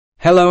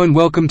Hello and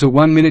welcome to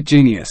 1 Minute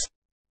Genius.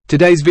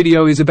 Today's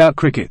video is about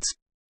crickets.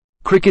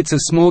 Crickets are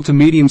small to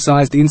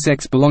medium-sized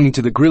insects belonging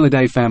to the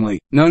Grillidae family,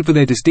 known for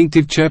their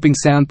distinctive chirping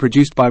sound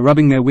produced by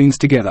rubbing their wings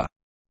together.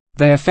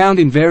 They are found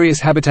in various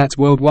habitats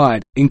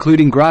worldwide,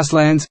 including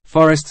grasslands,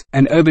 forests,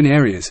 and urban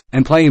areas,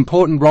 and play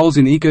important roles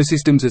in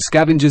ecosystems as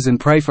scavengers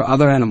and prey for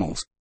other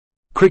animals.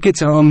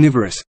 Crickets are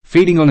omnivorous,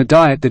 feeding on a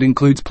diet that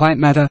includes plant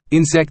matter,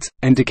 insects,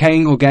 and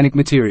decaying organic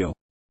material.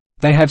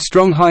 They have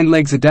strong hind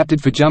legs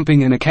adapted for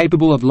jumping and are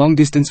capable of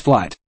long-distance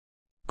flight.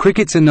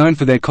 Crickets are known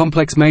for their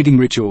complex mating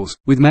rituals,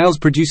 with males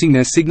producing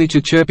their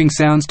signature chirping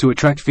sounds to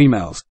attract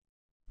females.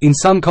 In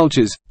some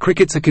cultures,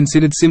 crickets are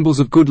considered symbols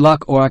of good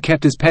luck or are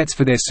kept as pets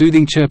for their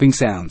soothing chirping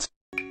sounds.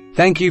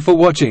 Thank you for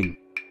watching.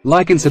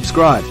 Like and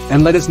subscribe,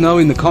 and let us know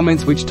in the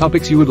comments which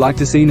topics you would like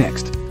to see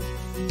next.